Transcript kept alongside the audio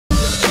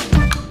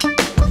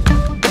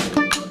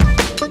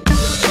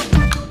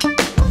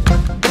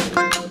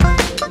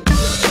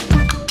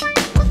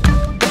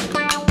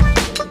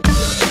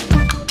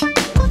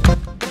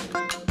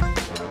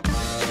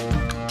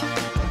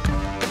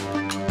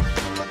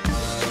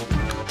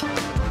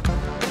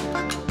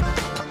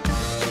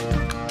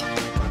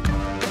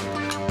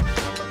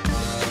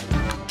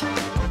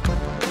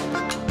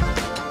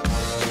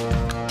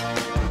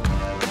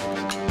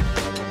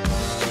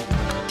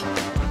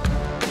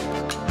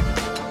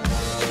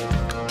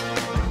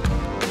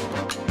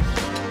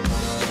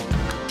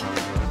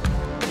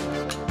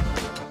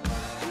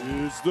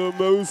the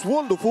most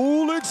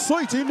wonderful,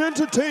 exciting,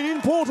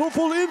 entertaining portal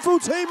for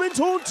infotainment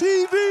on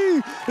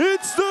TV.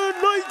 It's the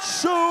Night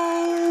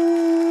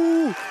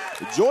Show.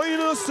 Joining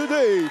us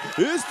today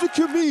is the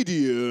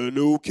comedian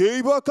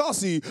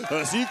Laykay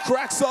as he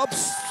cracks up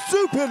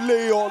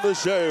stupidly on the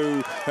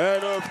show.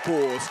 And of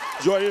course,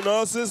 joining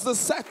us is the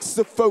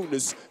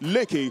saxophonist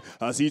Laykay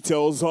as he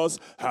tells us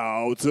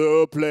how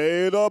to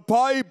play the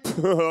pipe.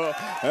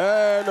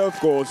 And of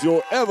course,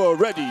 your ever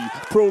ready,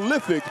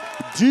 prolific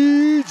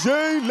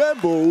DJ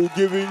Lambo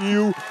giving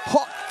you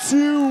hot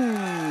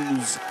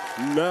tunes.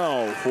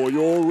 Now for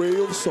your ray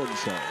of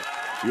sunshine,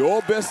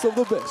 your best of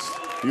the best,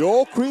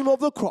 your cream of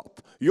the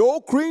crop,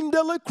 your cream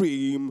de la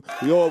cream,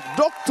 your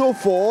Dr.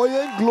 Foy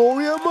and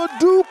Gloria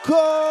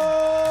Maduka.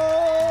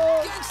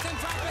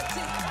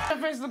 Your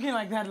face looking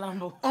like that,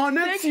 Lambo. On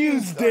a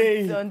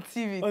Tuesday. On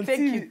TV. On Take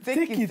TV. it,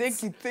 take it.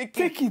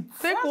 Take it.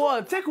 Take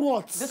what? Take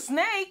what? The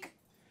snake.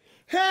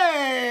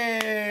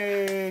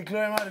 Hey,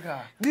 Gloria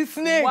Maduka. The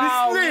snake. The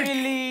Wow, snake.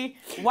 really?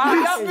 Wow,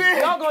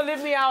 y'all gonna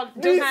leave me out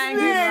just hanging,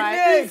 right?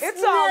 Yes,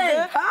 It's all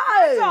good.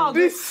 Hi. It's all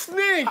good. This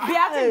snake. Be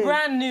acting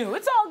brand new.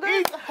 It's all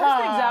good. These things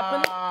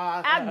happen.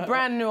 Act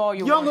brand new all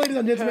you Young want. ladies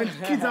and gentlemen,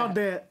 kids out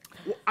there,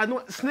 I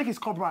know snake is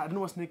cobra. I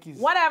know what snake is.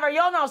 Whatever.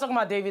 Y'all know I was talking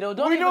about David, though.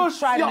 Don't even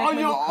try to make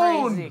me look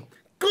crazy.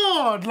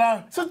 God,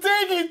 like, so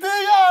take it.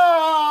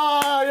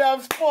 Oh, you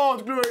have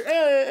sport, Glory.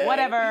 Hey.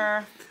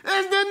 Whatever.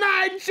 It's the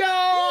Night Show.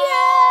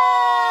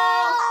 Yeah!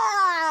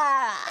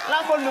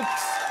 Lambo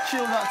looks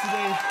chilled out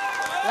today.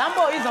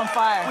 Lambo is on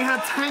fire. We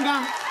had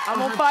Tanga.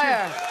 I'm on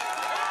fire.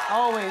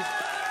 Always.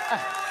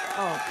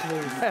 Oh,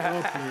 please.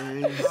 Oh,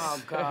 please. Oh,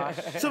 gosh.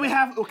 So we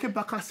have Laykay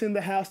Bakassi in the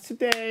house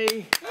today.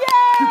 Yay!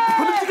 And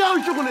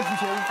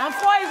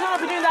Foy is going to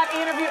be doing that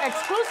interview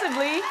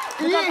exclusively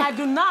because I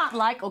do not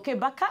like Laykay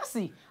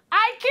Bakassi.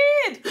 I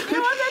kid! It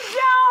was a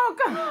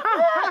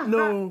joke!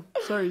 No,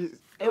 sorry.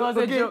 It was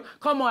a joke.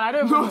 Come on, I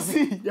don't No,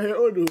 see, you're your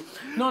own.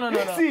 No.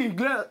 See,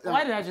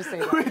 Why did I just say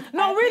that?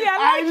 No, really, I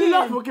like I him.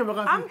 love Laykay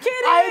Bakassi. I'm kidding.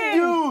 I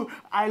do.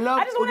 I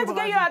just wanted to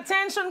get your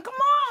attention. Come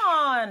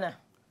on.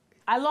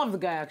 I love the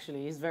guy,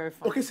 actually. He's very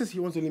fun. Okay, sis, he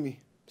wants to leave me.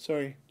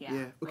 Sorry. Yeah.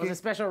 Okay. It was a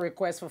special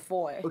request for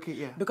Foy. Okay,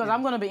 yeah. Because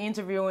I'm going to be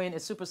interviewing a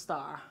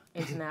superstar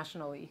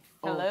internationally.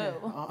 Hello.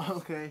 Oh,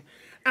 okay.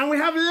 And we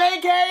have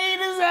Laykay,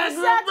 the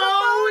saxophonist.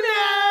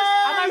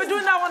 I might be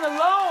doing that one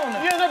alone.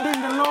 You're not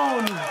doing it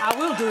alone. I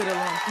will do it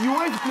alone. You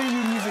want to play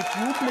your music.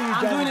 You will play your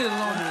I'm jazz. doing it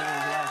alone.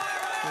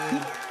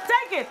 Yeah.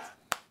 Take it.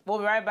 We'll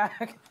be right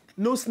back.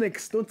 No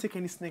snakes. Don't take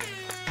any snakes.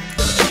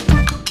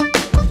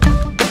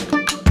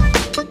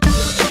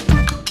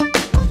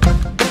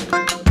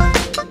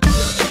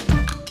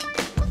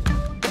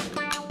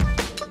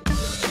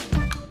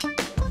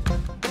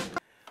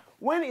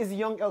 When is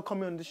young L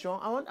coming on the show?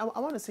 I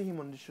want to see him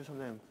on the show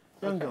sometime.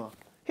 Young girl.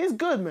 He's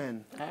good,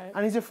 man.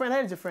 And he's your friend. How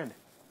is your friend?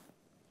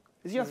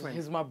 Is he your friend?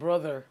 He's my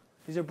brother.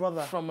 He's your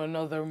brother. From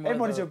another mother.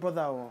 Everybody's your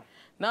brother. Or?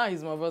 Nah,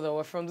 he's my brother.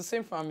 We're from the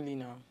same family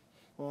now.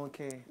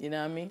 Okay. You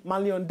know what I mean?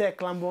 Mali on deck,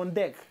 Lambo on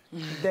deck.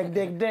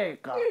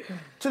 Deck.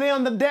 Today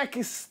on the deck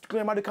is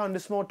Gloria Maduka on the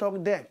small talk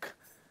deck.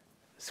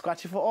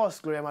 Scratch it for us,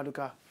 Gloria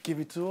Maduka. Give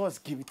it to us.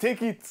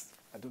 Take it.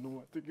 I don't know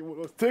what.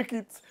 Take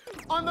it.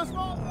 On the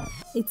small talk.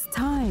 It's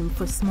time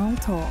for small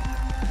talk.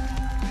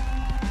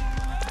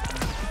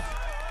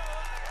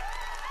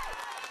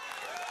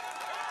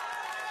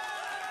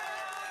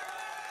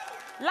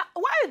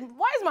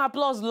 Why is my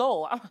applause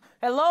low?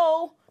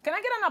 Hello? Can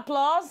I get an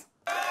applause?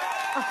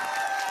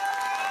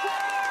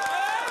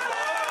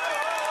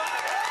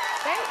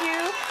 Thank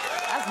you.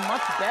 That's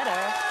much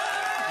better.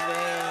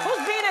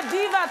 Who's being a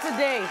diva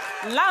today?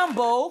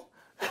 Lambo.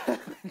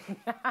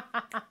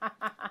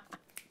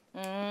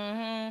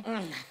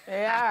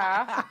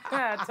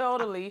 Yeah,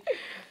 totally.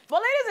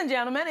 Well, ladies and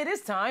gentlemen, it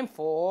is time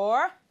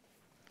for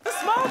the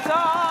small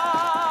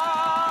talk.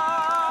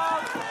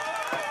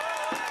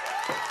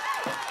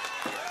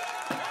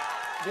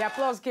 The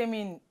applause came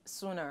in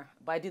sooner,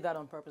 but I did that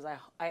on purpose.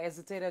 I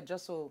hesitated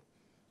just so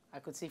I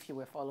could see if you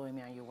were following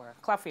me, and you were.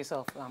 Clap for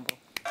yourself, Lambo.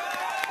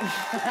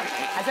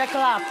 I said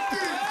clap.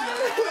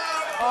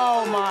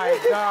 Oh my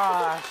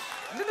gosh.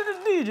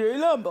 DJ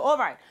Lambo. All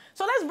right,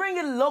 so let's bring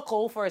it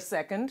local for a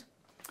second.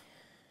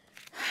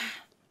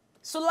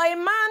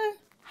 Sulaiman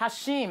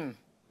Hashim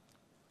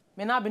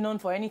may not be known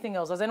for anything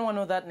else. Does anyone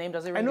know that name?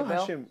 Does it ring a bell? I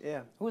know Hashim,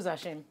 yeah. Who's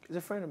Hashim? He's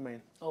a friend of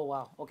mine. Oh,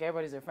 wow. Okay,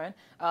 everybody's a friend.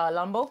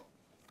 Lambo?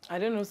 I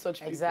don't know such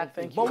people.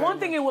 Exactly. But one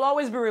thing he will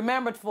always be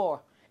remembered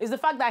for is the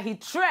fact that he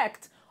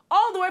trekked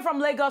all the way from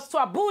Lagos to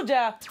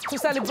Abuja to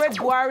celebrate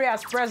Buhari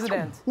as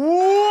president.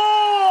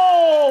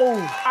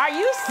 Whoa! Are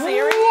you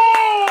serious?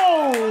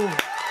 Whoa!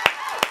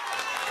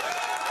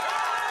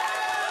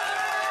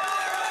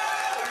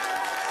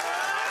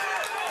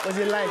 What's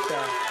it like,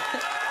 sir?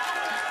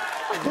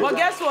 But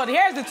guess what?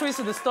 Here's the twist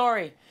to the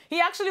story. He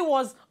actually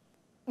was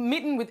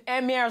meeting with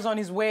emirs on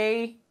his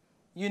way.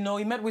 You know,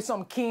 he met with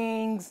some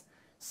kings,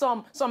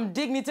 some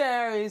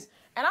dignitaries.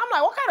 And I'm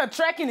like, what kind of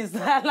trekking is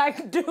that?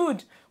 Like,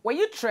 dude, were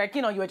you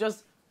trekking or you were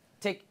just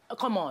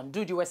come on,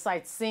 dude, you were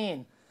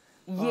sightseeing.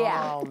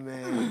 Yeah. Oh,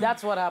 man.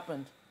 That's what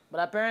happened. But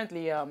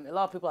apparently, a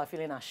lot of people are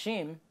feeling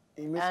ashamed.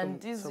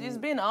 And he's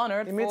been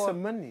honored. He made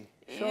some money.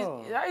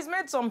 Sure. He's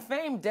made some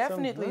fame,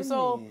 definitely.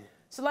 So,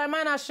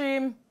 Sulaiman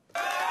Hashim.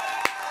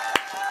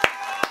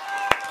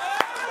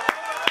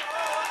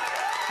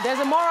 There's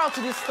a moral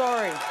to this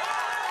story.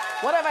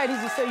 Whatever it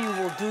is you say you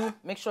will do,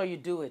 make sure you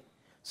do it.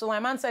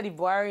 Sulaiman said if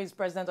Buhari is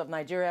president of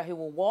Nigeria, he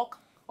will walk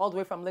all the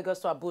way from Lagos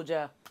to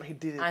Abuja. He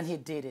did it. And he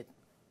did it.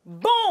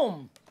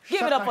 Boom!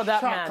 Give it up for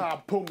that man.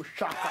 Boom,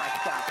 shaka.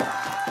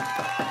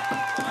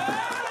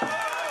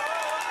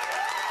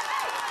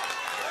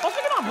 Well,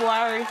 speaking of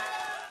Buhari,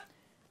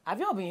 have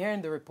you all been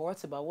hearing the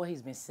reports about what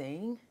he's been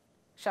saying?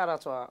 Shout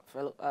out to our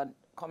fellow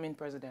coming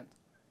president.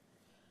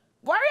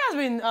 Buhari has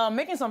been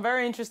making some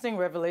very interesting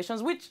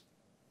revelations, which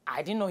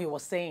I didn't know he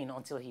was saying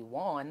until he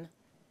won,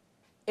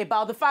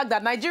 about the fact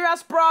that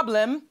Nigeria's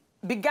problem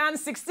began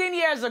 16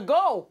 years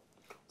ago.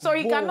 So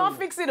he cannot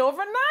fix it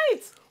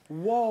overnight.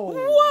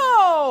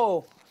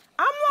 Whoa.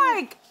 I'm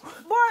like,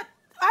 but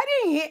I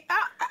didn't hear.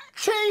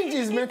 Change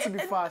is meant to be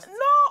fast. No,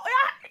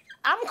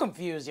 I'm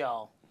confused,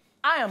 y'all.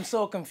 I am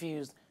so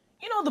confused.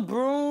 You know, the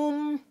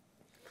broom.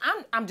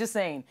 I'm just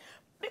saying.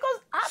 Because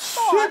I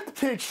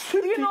thought,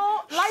 you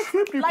know, like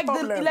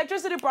the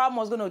electricity problem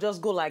was going to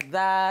just go like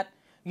that.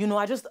 You know,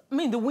 I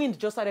mean, the wind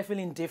just started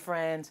feeling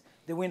different,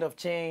 the wind of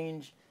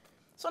change.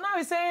 So now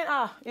he's saying,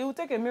 it will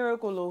take a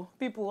miracle, oh,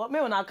 people, may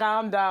not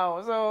calm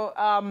down. So,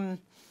 I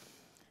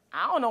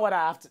don't know what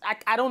I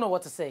don't know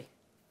what to say.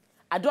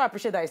 I do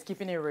appreciate that he's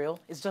keeping it real.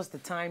 It's just the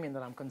timing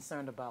that I'm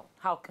concerned about.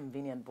 How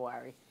convenient,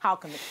 Buhari. How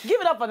convenient.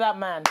 Give it up for that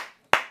man.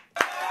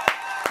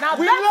 Now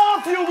we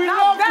love you, we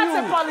love you.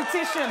 That's a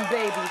politician,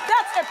 baby.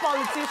 That's a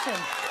politician.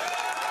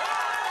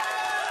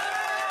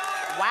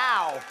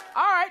 Wow.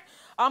 All right.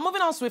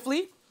 Moving on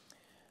swiftly.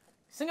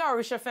 Singer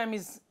Orisha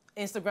Femi's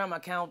Instagram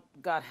account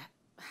got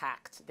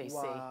hacked, they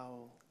say.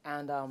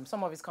 And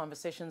some of his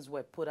conversations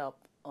were put up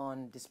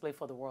on display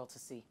for the world to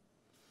see.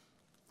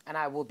 And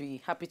I will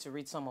be happy to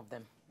read some of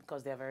them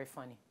because they're very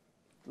funny.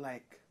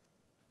 Like?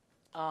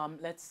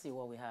 Let's see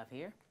what we have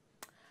here.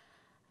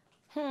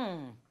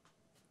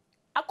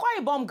 Akwa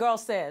Ibom girl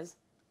says,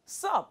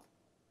 sup?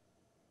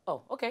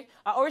 Oh, okay.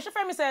 Orisha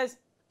Femi says,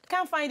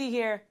 can't find it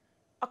here.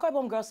 Akwa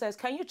Ibom girl says,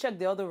 can you check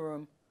the other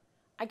room?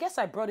 I guess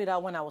I brought it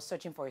out when I was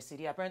searching for a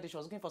CD. Apparently, she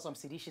was looking for some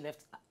CD she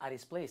left at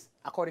his place,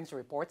 according to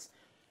reports.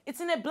 It's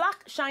in a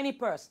black, shiny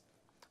purse.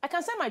 I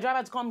can send my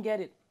driver to come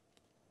get it.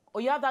 Or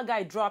you have that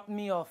guy drop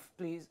me off,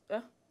 please.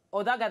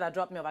 Or that guy that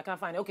dropped me off, I can't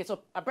find it. Okay, so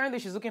apparently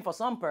she's looking for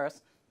some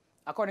purse,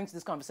 according to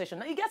this conversation.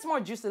 Now, it gets more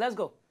juicy. Let's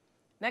go.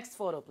 Next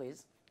photo,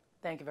 please.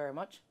 Thank you very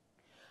much.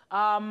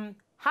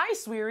 Hi,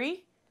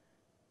 Sweerie.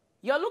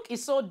 Your look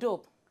is so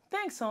dope.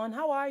 Thanks, hon.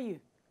 How are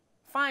you?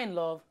 Fine,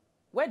 love.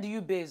 Where do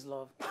you base,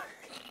 love?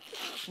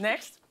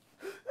 Next.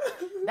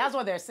 That's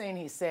what they're saying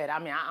he said. I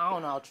mean, I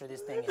don't know how true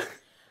this thing is.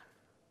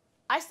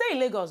 I stay in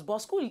Lagos, but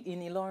school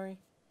in Ilorin.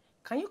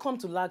 Can you come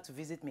to LAG to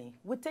visit me?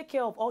 We'll take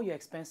care of all your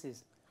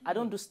expenses. I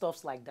don't do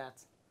stuffs like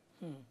that.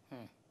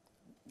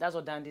 That's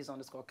what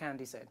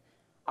Dandy's_Candy said.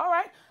 All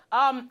right.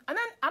 And then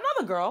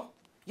another girl.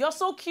 You're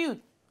so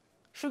cute.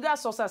 Sugar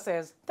Sosa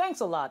says,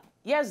 thanks a lot.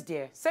 Yes,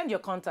 dear. Send your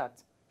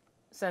contact.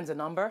 Sends a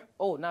number.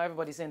 Oh, now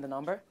everybody's saying the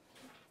number.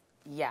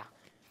 Yeah.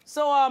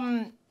 So,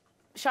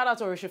 shout out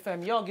to Orisha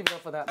Femi. Y'all give it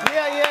up for that.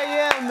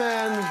 Yeah,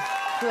 man.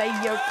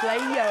 Player.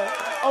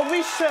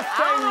 Orisha Femi.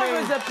 I don't know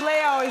if he's a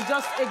player or he's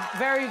just a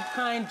very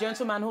kind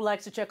gentleman who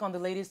likes to check on the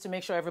ladies to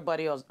make sure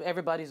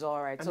everybody's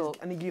all right.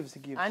 And he gives.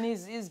 And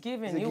he's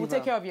giving. He will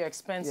take care of your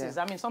expenses.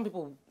 Yeah. I mean, some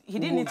people, he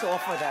didn't need to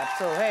offer that.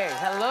 So, hey,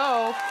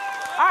 hello.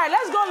 All right,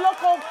 let's go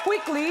local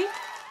quickly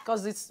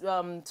because it's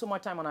too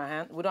much time on our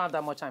hand. We don't have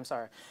that much time,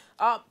 sorry.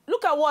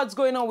 Look at what's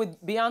going on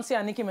with Beyonce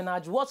and Nicki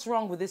Minaj. What's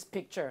wrong with this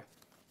picture?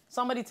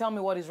 Somebody tell me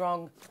what is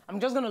wrong. I'm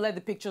just going to let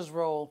the pictures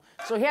roll.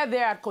 So here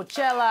they're at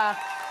Coachella.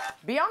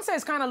 Beyonce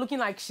is kind of looking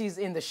like she's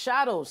in the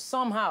shadows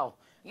somehow.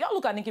 Y'all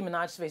look at Nicki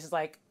Minaj's face. It's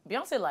like,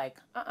 Beyonce like,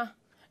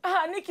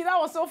 Nicki, that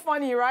was so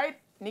funny, right?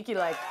 Nicki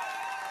like,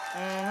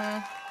 Nicki,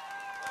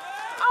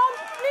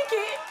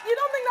 you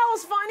don't think that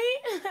was funny?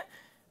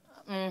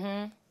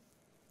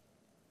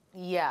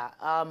 Yeah,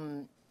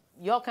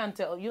 y'all can't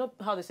tell. You know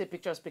how they say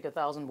pictures speak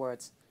 1,000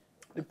 words?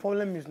 The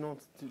problem is not,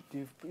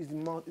 the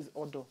mouth is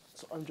odor.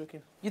 So I'm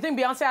joking. You think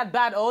Beyonce had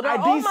bad odor? I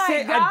didn't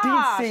say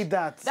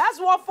that. That's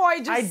what Foy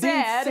just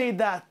said. I didn't say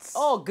that.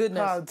 Oh,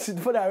 goodness.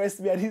 Before they arrest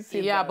me, I didn't say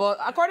that. Yeah, but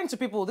according to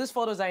people, these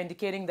photos are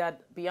indicating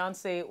that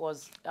Beyonce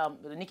was,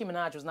 Nicki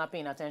Minaj was not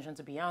paying attention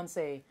to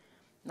Beyonce.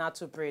 Not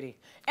too pretty.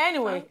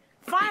 Anyway,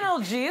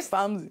 final gist.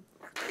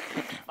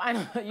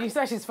 You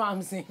said she's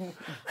famsing.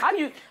 How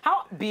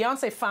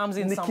Beyonce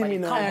famsing somebody?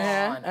 Come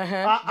on. It's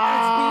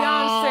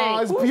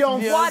Beyonce. It's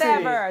Beyonce.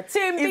 Whatever.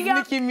 Team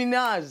It's Nicki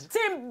Minaj.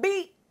 Team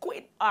B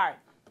Queen. All right.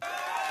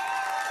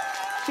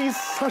 She's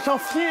such a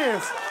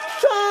fierce.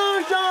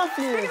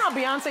 Speaking of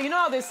Beyonce, you know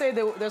how they say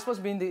they're supposed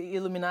to be in the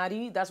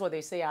Illuminati? That's what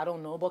they say, I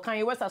don't know. But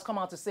Kanye West has come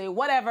out to say,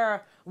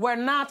 whatever, we're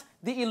not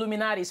the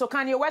Illuminati. So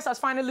Kanye West has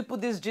finally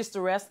put this gist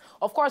to rest.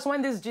 Of course,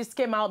 when this gist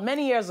came out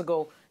many years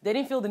ago, they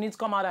didn't feel the need to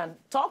come out and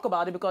talk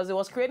about it because it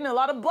was creating a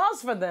lot of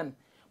buzz for them.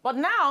 But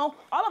now,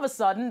 all of a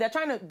sudden, they're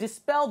trying to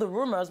dispel the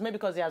rumors, maybe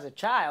because he has a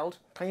child,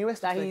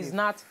 that he's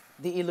not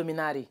the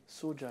Illuminati.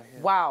 Soldier,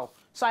 yeah. Wow.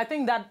 So I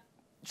think that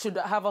should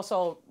have us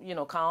all, you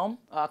know, calm.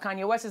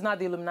 Kanye West is not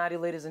the Illuminati,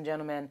 ladies and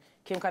gentlemen.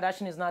 Kim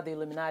Kardashian is not the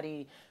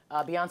Illuminati.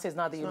 Beyonce is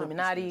not the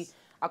Illuminati.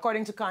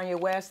 According to Kanye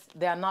West,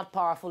 they are not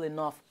powerful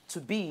enough to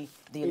be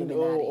the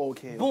Illuminati. Oh,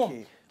 okay. Boom.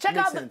 Okay. Check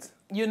Makes out sense.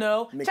 the, you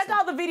know, Makes check sense.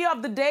 out the video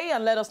of the day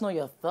and let us know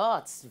your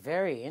thoughts.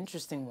 Very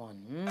interesting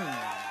one.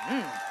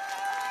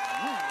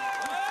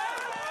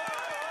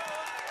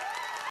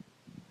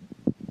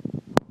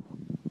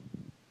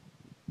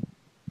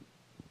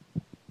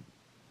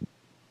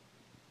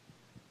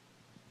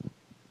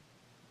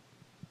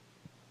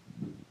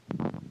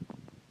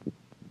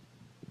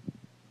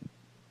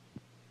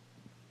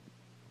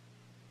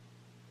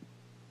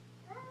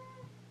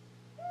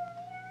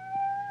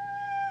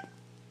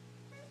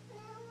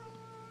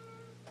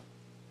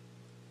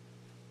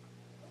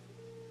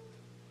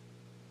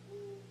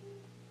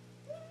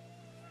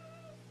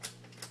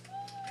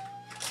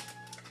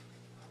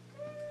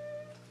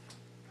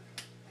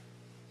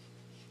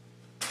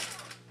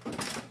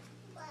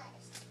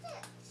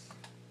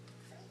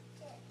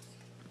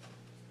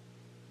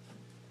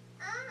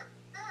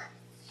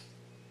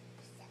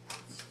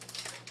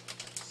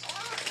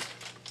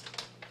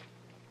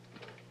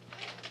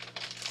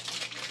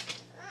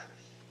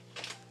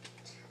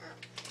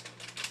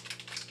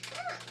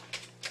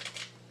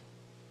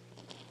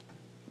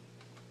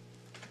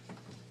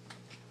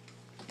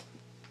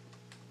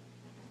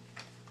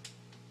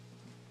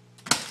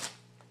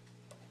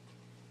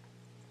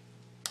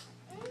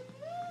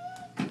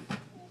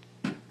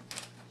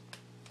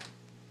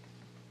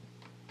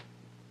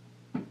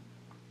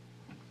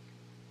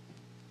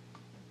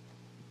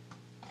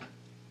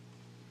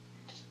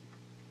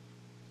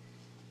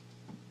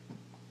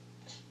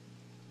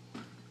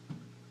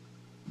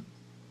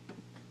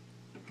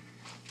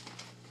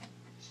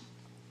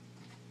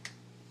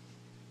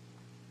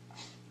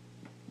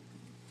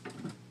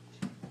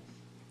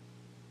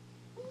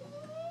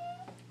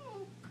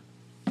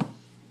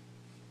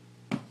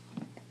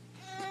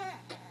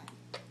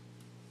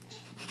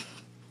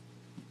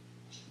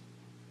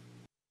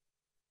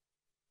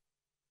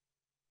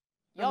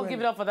 Y'all give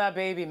it up for that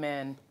baby,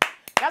 man.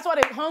 That's what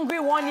a hungry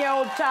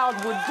one-year-old child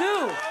would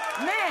do,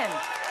 man.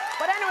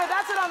 But anyway,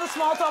 that's it on the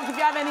small talk. If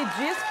you have any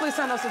gist, please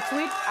send us a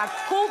tweet at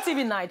Cool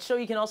TV Night Show.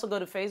 You can also go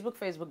to Facebook,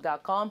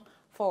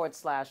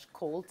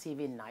 facebook.com/Cool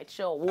TV Night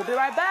Show. We'll be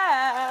right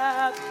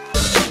back.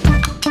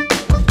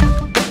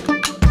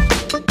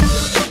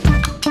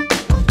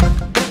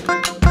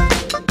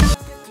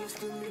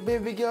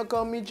 Baby girl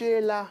call me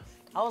Jayla.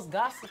 I was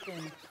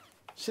gossiping.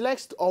 She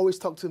likes to always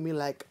talk to me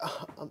like,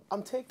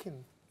 I'm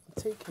taking.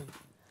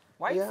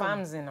 Why are you Yeah.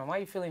 famsing? Why are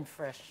you feeling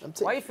fresh?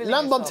 Why are you feeling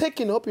Lamb, I'm yourself?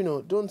 taking, hope you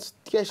know. Don't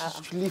get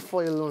leave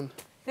for you alone.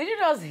 Did you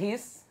just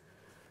hiss?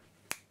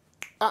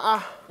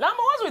 Lambo,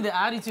 what's with the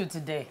attitude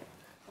today?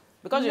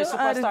 Because you're a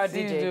superstar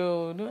DJ.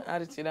 No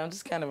attitude. I'm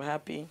just kind of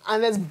happy.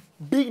 And there's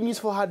big news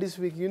for her this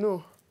week, you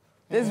know.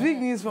 There's big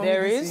news for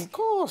There me this is? week. Of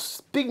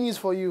course, big news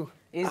for you.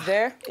 Is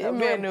there?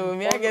 Amen. No,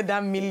 me I get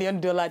that $1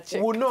 million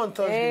check. We'll know on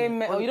Thursday.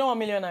 Amen. Oh, you don't want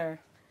millionaire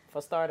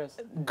for starters.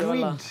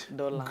 Dollar.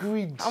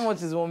 Greed. How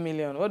much is 1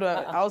 million? What do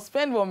I'll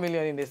spend 1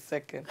 million in a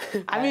second.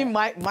 I mean,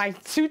 my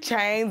 2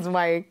 chains,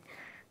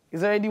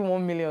 is already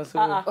 1 million. So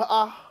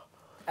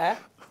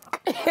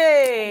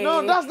Hey.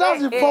 No, that's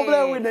the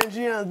problem with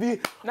Nigerians.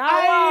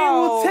 I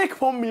will take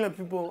 1 million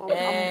people.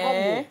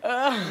 I'm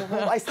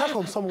humble. I start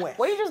from somewhere.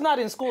 Well, you're just not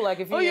in school like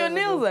a few Oh, your years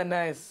nails ago. are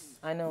nice.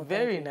 I know.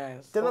 Very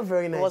nice. They're not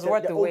very nice. It was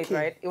worth They're the wait, okay.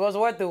 right? It was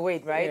worth the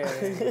wait, right? Yeah,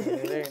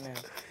 very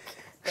nice.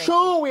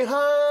 So we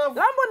have.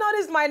 Lambo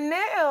noticed my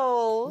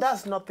nails.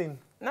 That's nothing.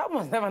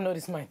 Lambo's never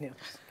noticed my nails.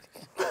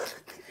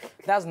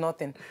 That's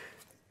nothing.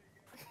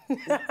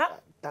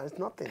 That's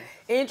nothing.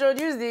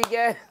 Introduce the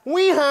guy.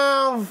 We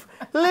have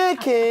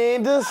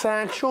Laykay, the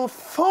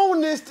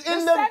saxophonist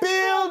in the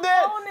building.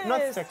 saxophonist.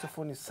 Not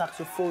saxophonist,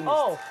 saxophonist.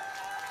 Oh,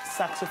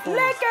 Saxophonist.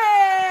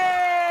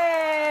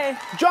 Laykay!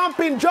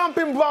 Jumping,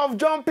 bruv,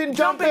 jumping.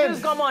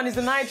 Just come on, it's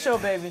the night show,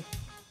 baby.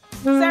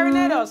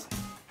 Serenade us.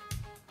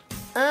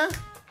 Huh?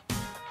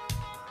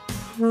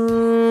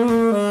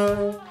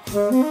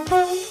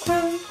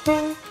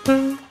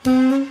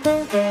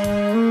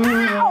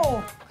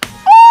 Ow!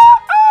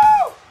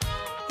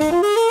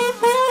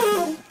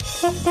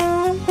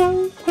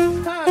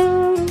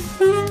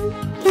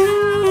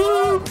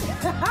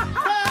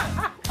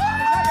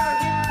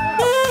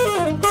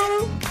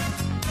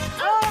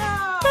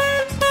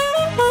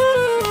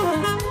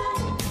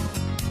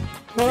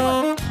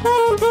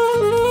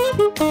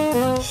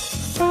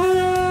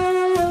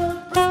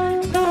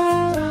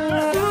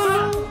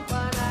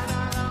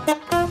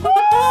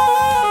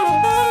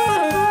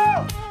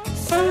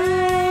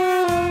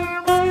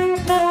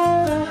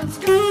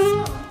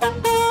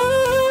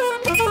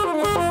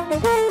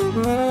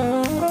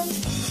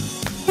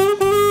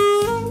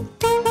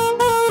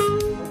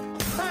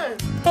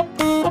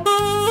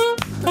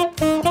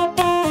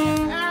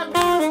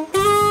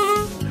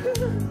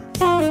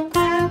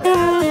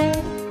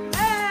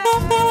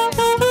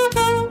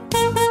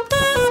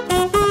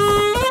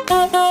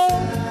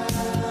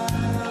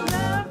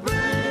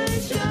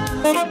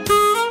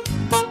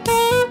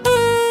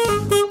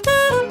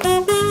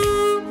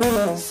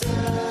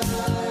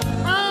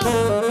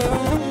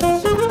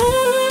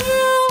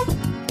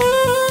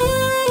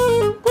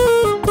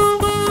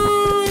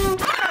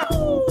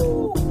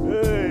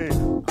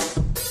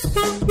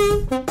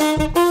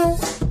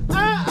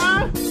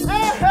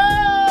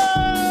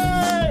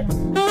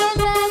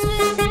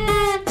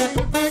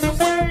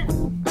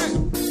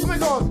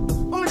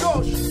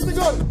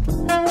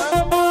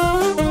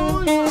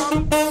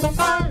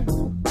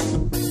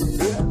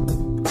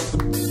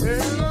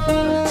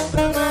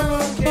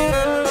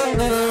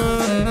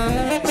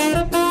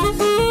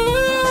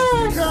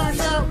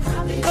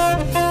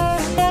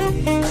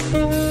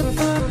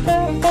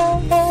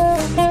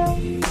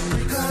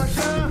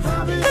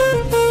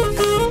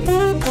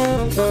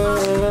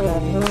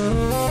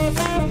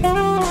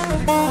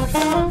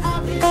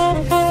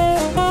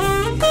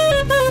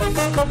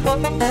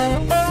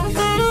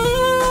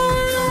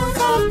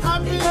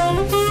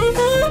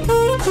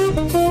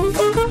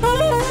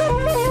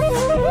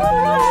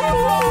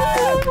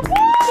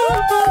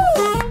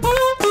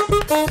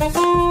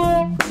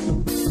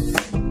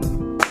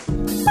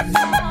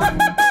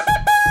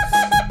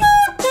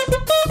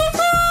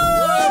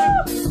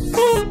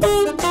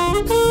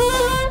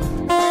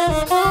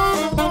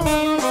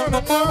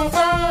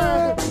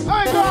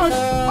 my gosh!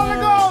 Oh my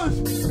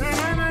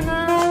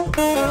gosh!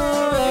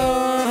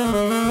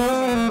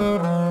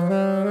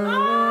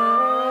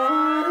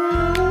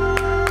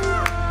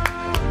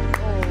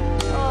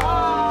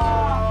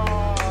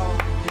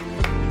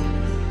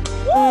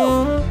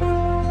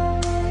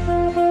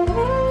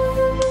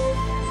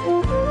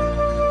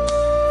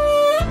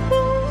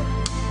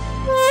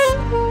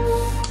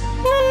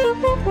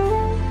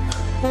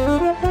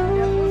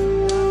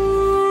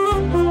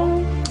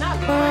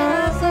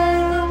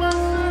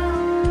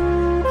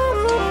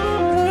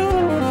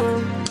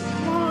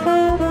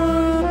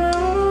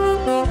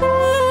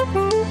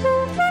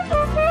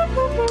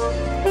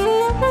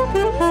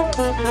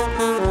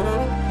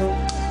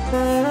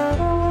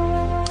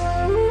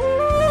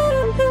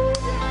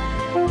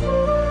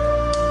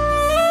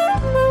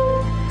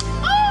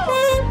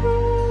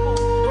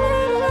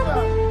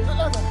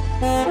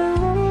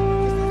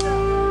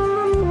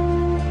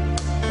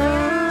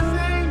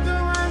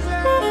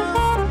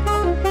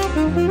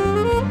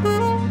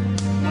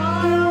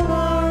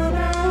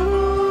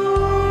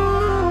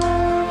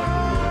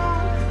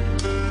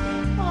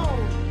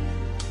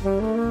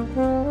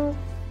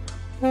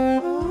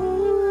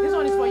 This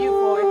one is for you,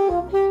 boy.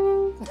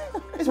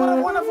 It's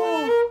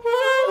wonderful.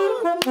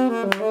 It's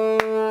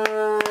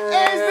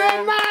the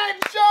night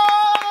show,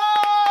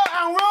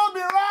 and we'll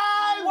be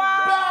right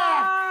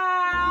back.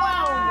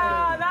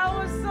 Wow, that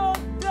was so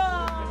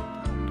dumb.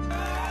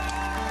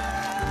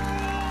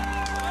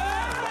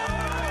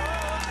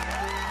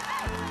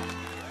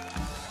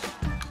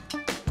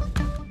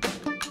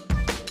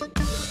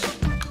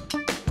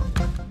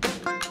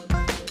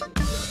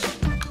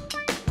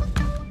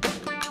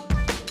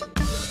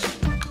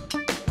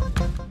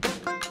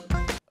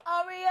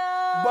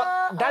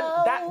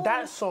 But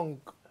that song,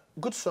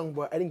 good song,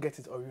 but I didn't get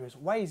it Oreos.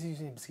 Why is he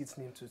using Biscuit's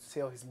name to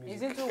sell his music?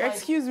 Is it too white?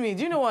 Excuse me,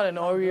 do you know what an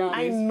Oreo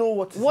I is? know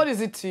what. What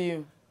is it to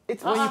you?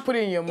 It's When you put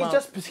it in your mouth.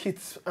 It's just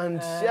biscuits and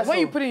yeah, When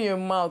you so put it in your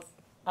mouth,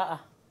 Why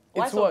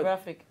It's so what?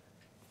 graphic?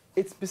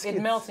 it's biscuits.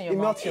 It melts in your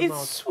mouth.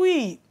 it's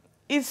sweet.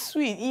 It's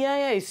sweet.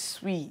 Yeah, it's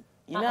sweet.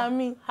 You know what I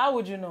mean? How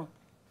would you know?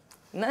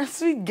 Not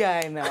sweet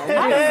guy now.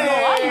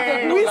 How you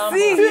take no We Lambo?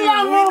 see See, him.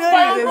 Lambo, We know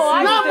fine, he's a no,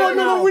 sweet no, guy.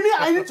 no, we need.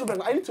 I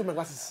need to my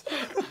glasses.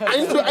 I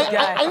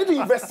need to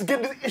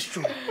investigate this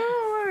issue.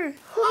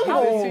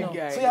 How would you know?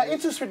 guy. So you're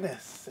into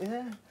sweetness,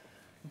 yeah.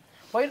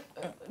 But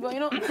you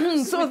know,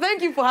 So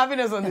thank you for having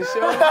us on the show.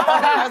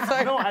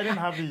 No, I didn't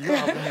have you. You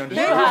have me on the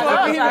you show. have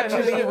us being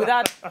actually with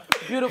that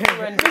beautiful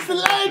rendition.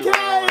 Mr.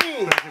 Laykay!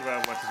 Thank you very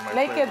much. It's my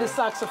Laykay the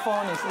pleasure.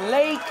 saxophonist.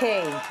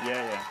 Laykay.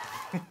 Yeah.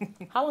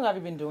 How long have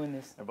you been doing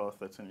this? About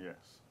 13 years.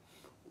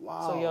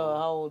 Wow. So you're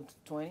how old?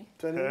 20?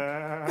 20?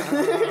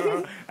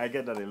 I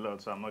get that a lot,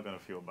 so I'm not going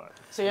to feel bad.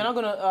 So you're not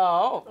gonna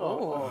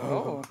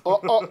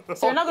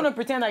So you're not gonna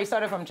pretend that you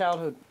started from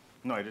childhood.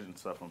 No, I didn't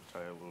start from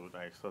childhood.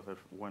 I started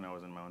when I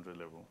was in my 100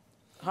 level.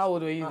 How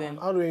old were you then?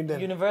 How do you then?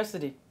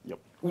 University. Yep.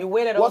 You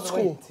waited all What the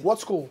school? way. What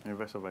school?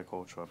 University of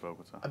Agriculture,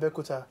 Abeokuta.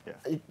 Abeokuta. Yeah.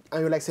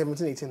 And you're like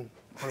 17, 18.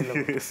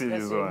 Let's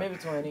Serious see, one. maybe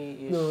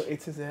 20-ish. No, 18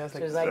 so So like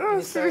it's like in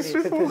his 30s.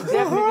 Definitely in his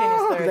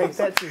 30s. like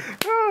 30.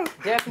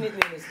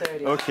 Definitely in his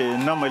 30s. Okay,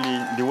 normally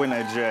the way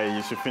Nigeria,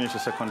 you should finish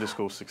your secondary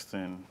school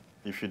 16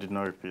 if you did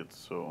not repeat.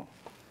 So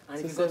And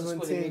So if you go to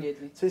school 17.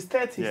 immediately. So he's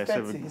 30, Yeah, he's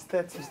 30, 7. he's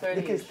 30. He's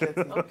 30. Laykay is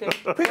 30. Okay.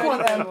 Quick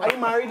one, are you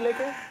married,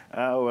 Laykay?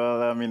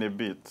 well, I mean a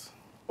bit.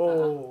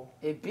 Oh,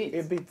 A bit.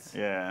 a bit.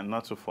 Yeah,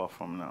 not too far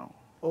from now.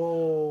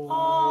 Oh.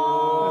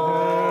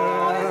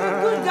 Oh, this is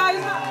good,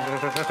 guys.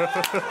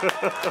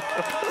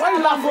 Why are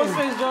you Lambo's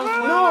laughing? face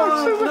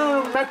just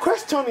No. My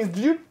question is,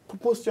 do you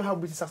propose to her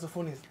with a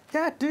saxophonist?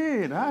 Yeah, I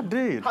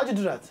did. How'd you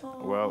do that?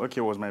 Well, okay,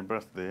 it was my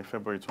birthday,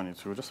 February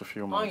 22, just a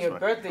few On months your back.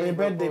 birthday. On your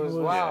birthday, propose.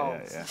 propose. Wow.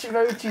 Yeah. She's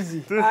very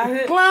cheesy.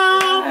 I-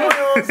 Clap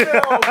for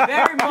yourself.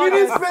 Very You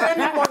didn't modest.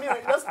 spend any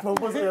money. Just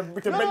propose with a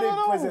birthday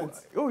present.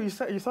 Oh,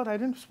 you thought I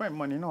didn't spend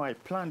money? No, I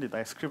planned it.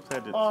 I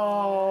scripted it.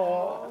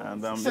 Oh.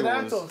 And She's it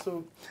an was- actor,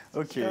 so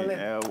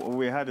Okay,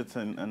 we had it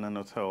in an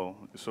hotel,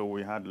 so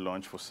we had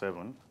lunch for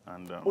 7,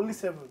 and only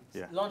 7.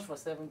 yeah, Lunch for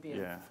 7 p.m.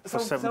 yeah, for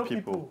 7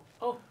 people.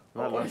 Oh,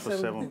 We had only lunch for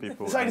 7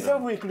 people. Sorry, the and, 7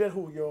 people included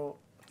who? Your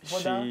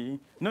brother?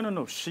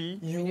 She,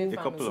 Immediate a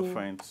couple family. of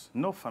friends,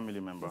 no family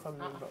member. Family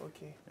member,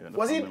 okay. Yeah, no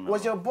Was family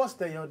was member. your boss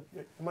there, your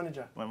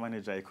manager? My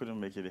manager? He couldn't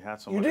make it. He had You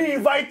someone. didn't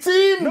invite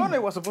him! No, he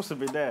was supposed to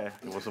be there.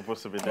 He was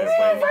supposed to be there,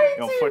 but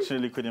he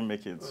unfortunately couldn't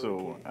make it.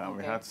 So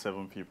we had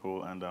 7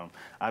 people, and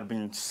I'd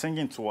been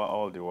singing to her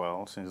all the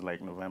while since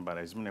like November.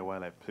 It's been a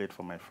while. I played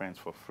for my friends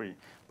for free,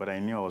 but I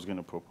knew I was going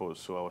to propose.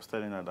 So I was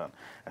telling her that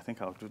I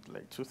think I'll do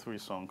like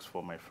 2-3 songs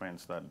for my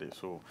friends that day.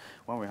 So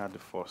when we had the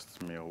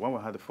first meal, when we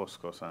had the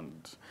first course, and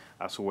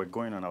as we were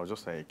going on, I was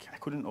just like, I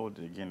couldn't hold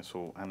it again.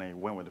 So, and I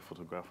went with the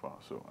photographer.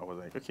 So I was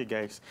like, okay,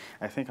 guys,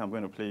 I think I'm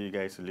going to play you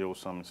guys a little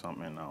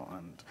something now.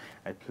 And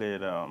I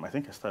played, I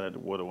think I started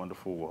What a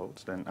Wonderful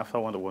World. Then after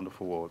What a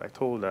Wonderful World, I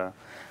told her,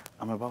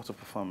 I'm about to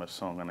perform a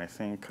song, and I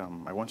think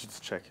I want you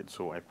to check it.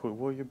 So I put,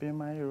 Will You Be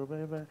My Hero,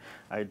 Baby?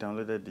 I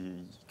downloaded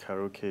the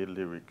karaoke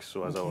lyrics.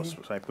 So as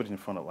I put it in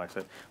front of her, I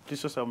said,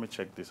 please just help me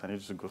check this. I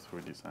need you to go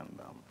through this. And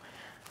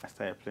I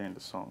started playing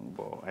the song,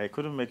 but I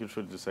couldn't make it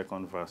through the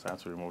second verse. I had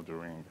to remove the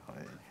ring.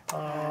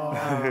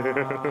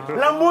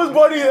 Lambo's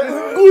body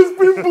has goose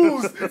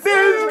pimples.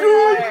 There's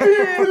good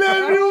people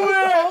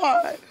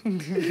everywhere.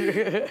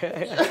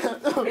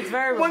 It's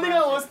very One thing I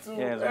romantic. was to,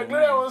 Yeah,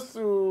 Gloria wants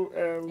to.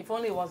 If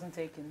only it wasn't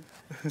taken.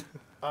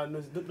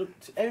 No,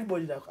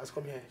 everybody that has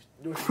come here.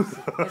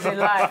 It's a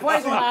lie.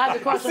 Boys want to have the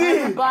crush on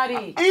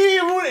everybody.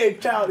 Even a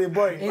child, a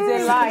boy.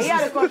 It's a lie. He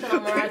had a crush on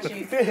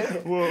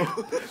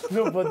Amarachi.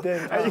 No, but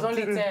then. I was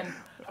only 10.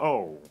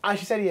 Oh. And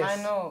she said yes.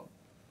 I know.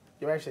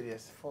 Your wife said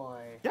yes.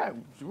 Yeah,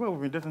 well,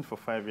 we've been dating for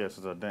 5 years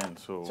since then,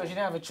 so... So she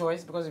didn't have a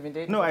choice because you've been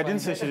dating? No, for I 5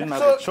 didn't say years? she didn't have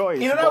So, a choice.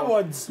 in other but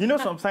words- You know,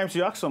 sometimes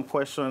you ask some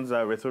questions that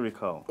are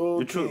rhetorical. The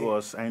Okay. truth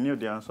was, I knew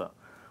the answer.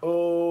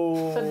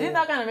 Oh. So didn't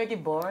that kind of make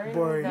it boring?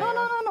 Boring. No,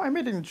 I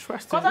made it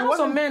interesting. Because I It know some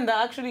wasn't- men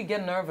that actually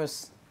get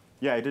nervous.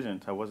 Yeah, I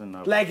didn't. I wasn't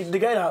nervous. Like the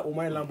guy that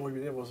Omar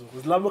Lambo was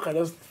Lambo can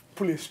just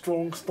pull a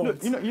strong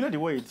stunt. You know the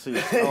way it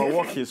is. Our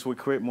work is we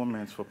create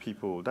moments for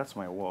people. That's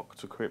my work,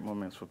 to create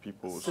moments for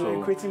people. So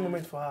you're creating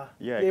moment for her.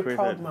 Yeah, I you're a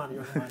proud created- man.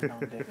 You're a man down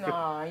there.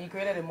 No, you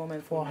created a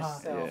moment for For her.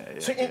 yourself. Yeah,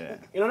 So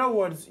in other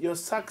words, your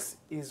sax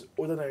is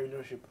older than your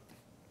relationship.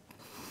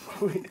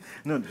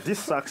 No, this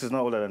sax is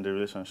not older than the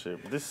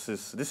relationship. This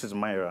is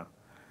Myra.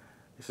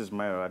 This is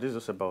Myra. This is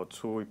just about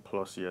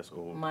 2+ years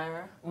old.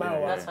 Myra?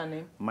 Myra. That's her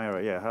name.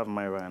 Myra, yeah, I have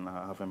Myra and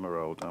I have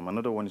Emerald.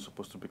 Another one is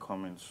supposed to be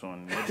coming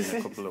soon, maybe in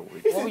a couple of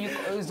weeks. What were you,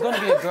 it's going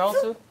to be a girl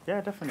too?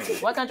 Yeah, definitely.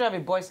 Why can't you have a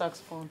boy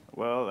saxophone?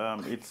 Well,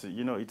 it's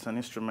it's an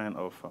instrument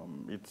of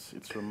it's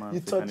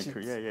romantic. touch and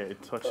it.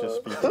 it touches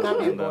people. It can't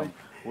be a and, boy.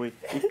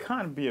 it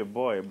can't be a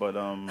boy, but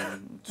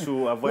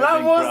to avoid being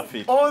Lambo's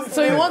graphic. on.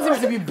 So you want him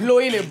to be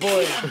blowing a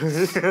boy?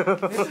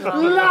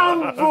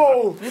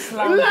 Lambo. This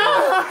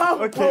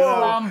Lambo.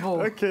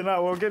 Lambo. Okay,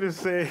 now we're going to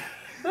say.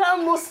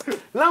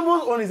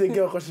 Lambo's one is a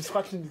girl because she's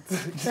scratching it.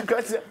 She's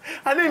scratching it.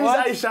 Her name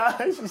What? is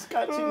Aisha. She's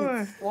scratching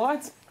it.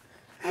 What?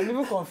 I'm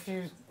even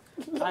confused.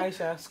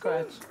 Aisha,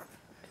 scratch.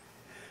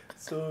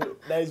 So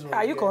that is what.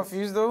 Are you yes.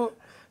 confused though?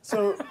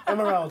 So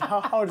Emerald,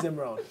 how old is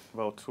Emerald?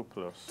 About 2+.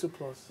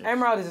 2+.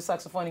 Emerald is a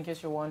saxophone in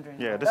case you're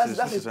wondering. Yeah, That's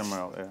this is it.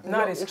 Emerald. Yeah.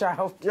 Not his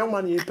child. Young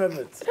man, you're a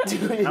pervert.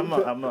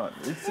 I'm not.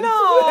 It's,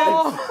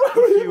 No!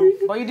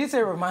 you. But you did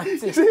say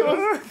romantic. So you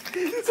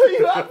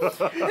have.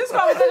 This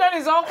conversation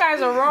is all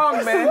kinds of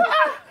wrong, man.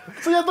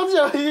 So you're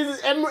talking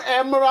he's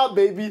Emerald,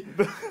 baby.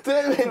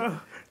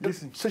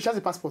 Listen. So she has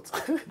a passport.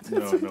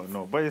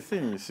 No. But the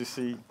thing is, you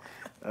see,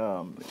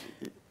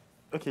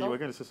 okay, you were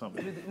going to say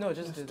something. No,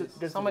 just do this.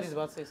 do Somebody's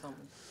about to say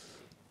something.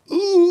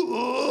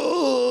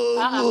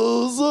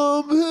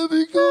 Some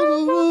heavy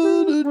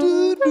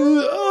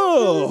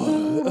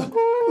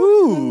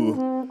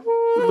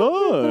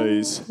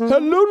nice.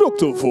 Hello,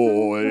 Dr.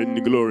 Four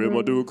and Gloria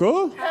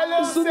Maduka. Hello,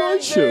 It's the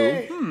night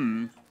show.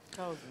 Sensei.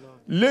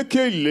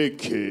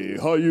 Laykay,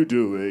 how you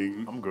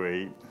doing? I'm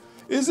great.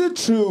 Is it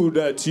true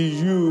that you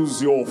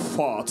use your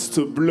farts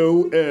to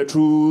blow air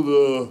through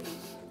the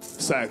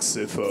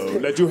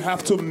saxophone? That you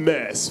have to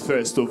mess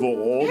first of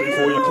all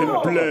before you can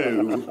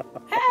blow?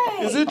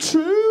 Is it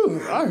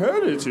true? I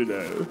heard it, you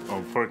know.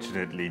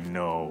 Unfortunately,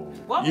 no.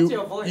 What was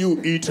your voice? You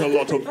eat a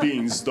lot of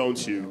beans,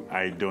 don't you?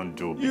 I don't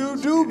do You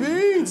beans. do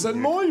beans and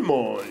moi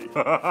moi.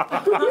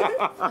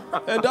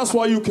 And that's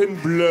why you can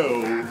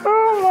blow.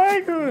 Oh my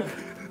god.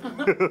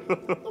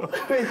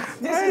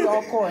 This is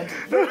awkward.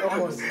 But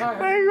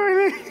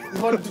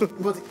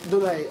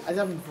don't lie, I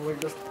haven't before.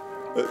 Just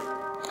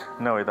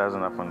No, it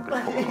hasn't happened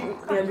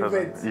before. It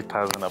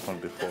hasn't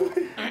happened before.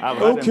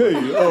 Okay,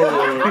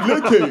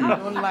 Laykay,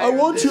 I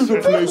want you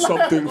to play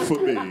something for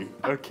me.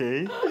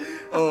 Okay.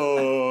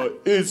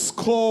 It's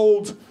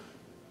called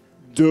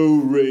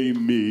Do Re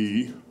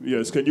Mi.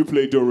 Yes, can you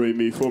play Do Re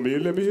Mi for me?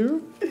 Let me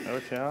hear.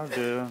 Okay, I'll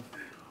do.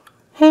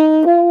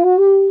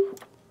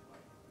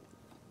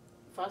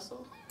 Faso?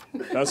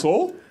 That's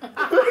all?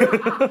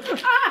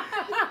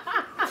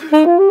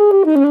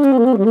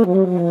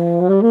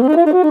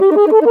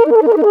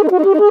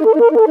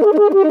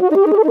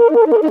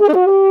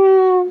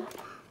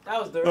 That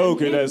was the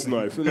Okay, that's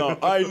nice. Now,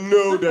 I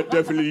know that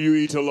definitely you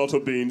eat a lot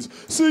of beans.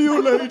 See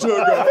you later,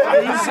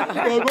 guys.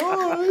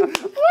 Bye-bye.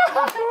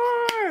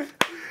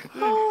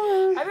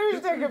 I think we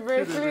should take a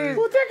break, please.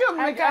 we'll take a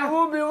break and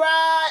we'll be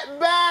right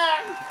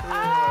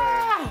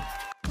back.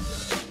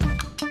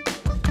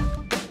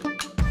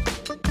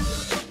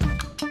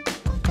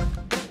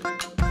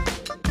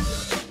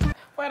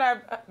 Why would I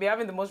be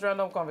having the most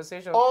random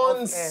conversation?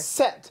 On off air?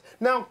 set.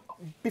 Now,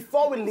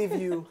 before we leave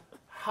you,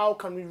 how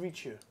can we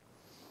reach you?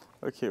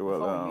 Okay, Before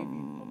well,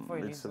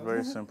 you it's a leave.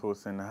 very simple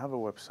thing. I have a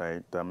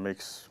website that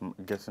makes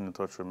getting in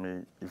touch with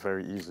me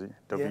very easy.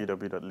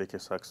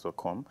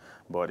 www.laykaysax.com,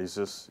 but it's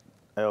just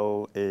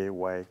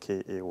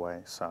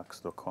LAYKAY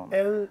sax.com.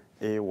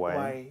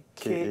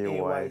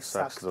 LAYKAY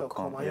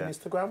sax.com. Are you on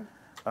Instagram?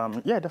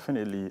 Yeah,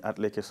 definitely at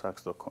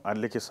LaykaySax.com. At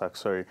Laykay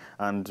Sax, sorry.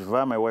 And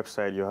via my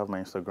website, you have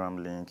my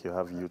Instagram link, you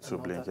have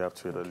YouTube link, you have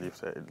Twitter link.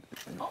 Okay.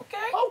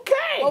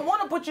 Okay. Well, I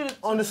want to put you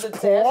On the to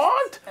spot?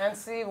 test and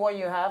see what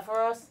you have for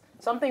us.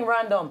 Something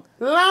random.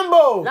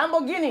 Lambo.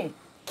 Lamborghini.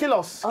 Kill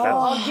us.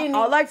 I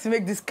would like to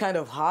make this kind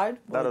of hard.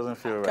 That doesn't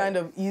feel right. Kind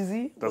of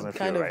easy. Doesn't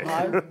kind feel of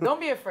right. hard. Don't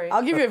be afraid.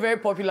 I'll give you a very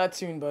popular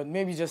tune, but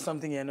maybe just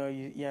something you're not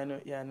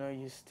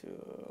used to.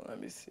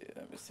 Let me see.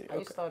 Are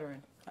you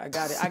stuttering? I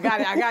got it.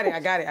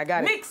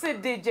 Mix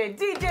it, DJ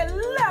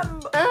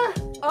Lamb.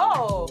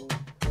 Oh.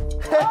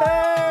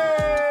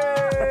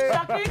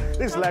 Shocking.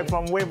 This is like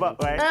from way back,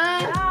 right?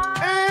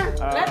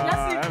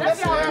 Let's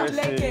see how good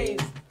Laykay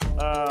is.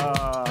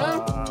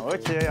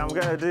 Okay, I'm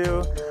gonna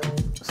do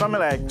something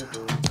like.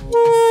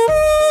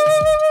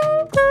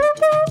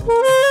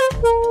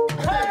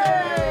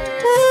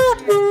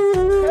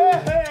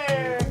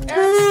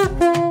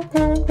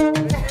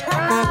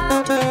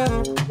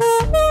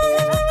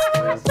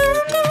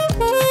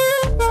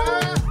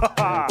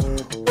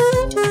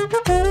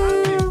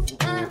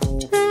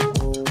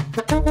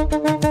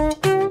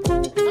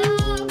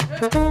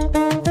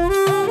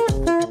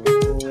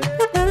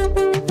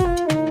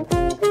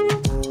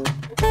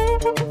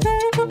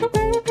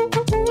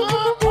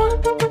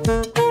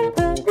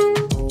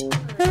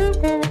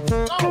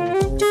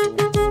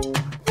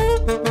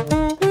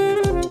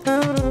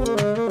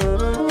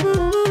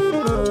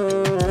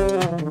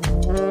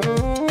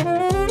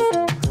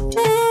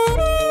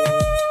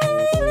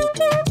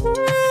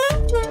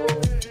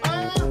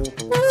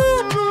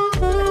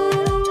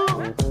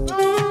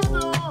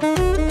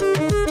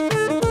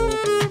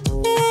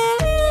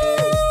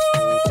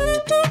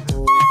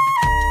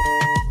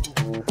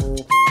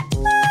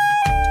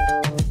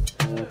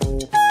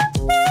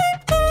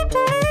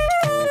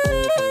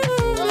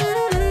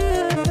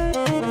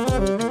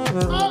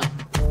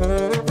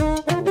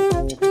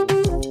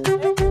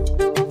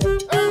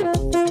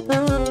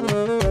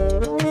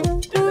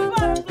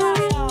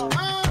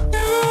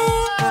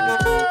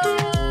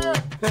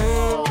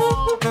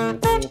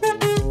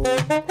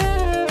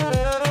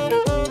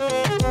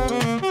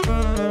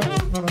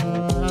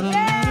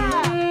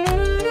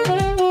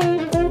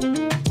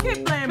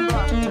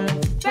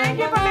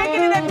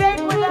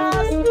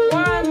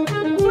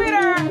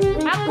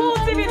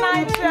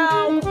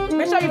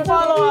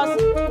 Follow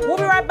us. We'll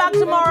be right back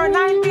tomorrow,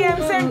 9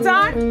 p.m. same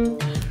time.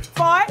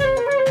 For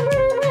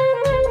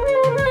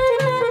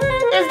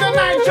It's the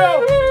night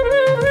show.